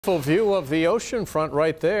Full view of the ocean front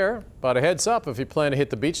right there, but a heads up if you plan to hit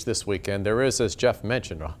the beach this weekend. There is, as Jeff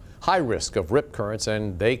mentioned, a high risk of rip currents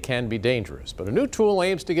and they can be dangerous. But a new tool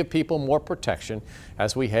aims to give people more protection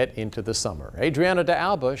as we head into the summer. Adriana de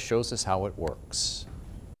Alba shows us how it works.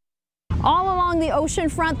 All along the ocean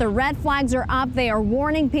front, the red flags are up. They are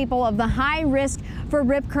warning people of the high risk for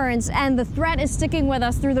rip currents, and the threat is sticking with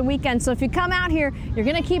us through the weekend. So if you come out here, you're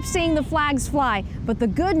going to keep seeing the flags fly. But the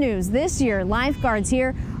good news this year, lifeguards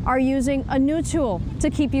here are using a new tool to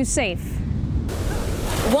keep you safe.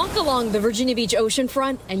 Walk along the Virginia Beach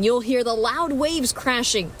oceanfront and you'll hear the loud waves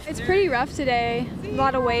crashing. It's pretty rough today, a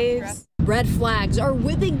lot of waves. Red flags are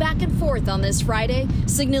whipping back and forth on this Friday,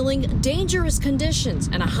 signaling dangerous conditions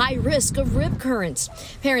and a high risk of rip currents.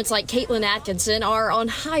 Parents like Caitlin Atkinson are on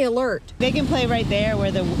high alert. They can play right there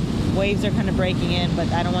where the waves are kind of breaking in,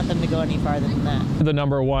 but I don't want them to go any farther than that. The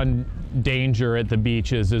number one danger at the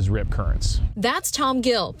beaches is rip currents. That's Tom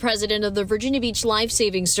Gill, president of the Virginia Beach Life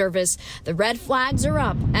Saving Service. The red flags are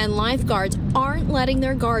up and lifeguards aren't letting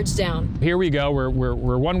their guards down. Here we go. We're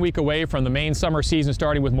 1 week away from the main summer season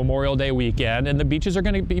starting with Memorial Day weekend, and the beaches are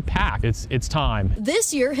going to be packed. It's time.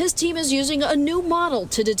 This year, his team is using a new model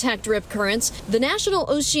to detect rip currents. The National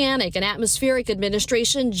Oceanic and Atmospheric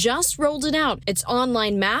Administration just rolled it out. Its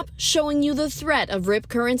online map showing you the threat of rip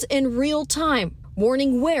currents in real time,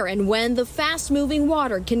 warning where and when the fast-moving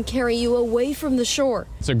water can carry you away from the shore.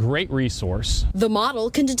 It's a great resource. The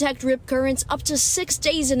model can detect rip currents up to 6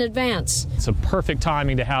 days in advance. It's a perfect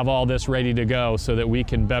timing to have all this ready to go so that we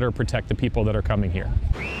can better protect the people that are coming here.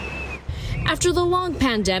 After the long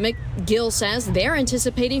pandemic, Gill says they're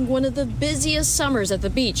anticipating one of the busiest summers at the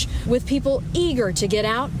beach, with people eager to get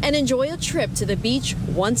out and enjoy a trip to the beach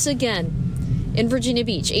once again. In Virginia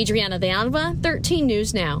Beach, Adriana de Alba, 13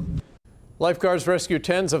 News Now. Lifeguards rescue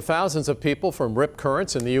tens of thousands of people from rip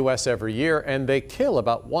currents in the U.S. every year, and they kill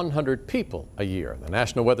about 100 people a year. The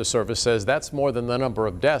National Weather Service says that's more than the number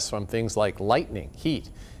of deaths from things like lightning, heat,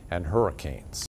 and hurricanes.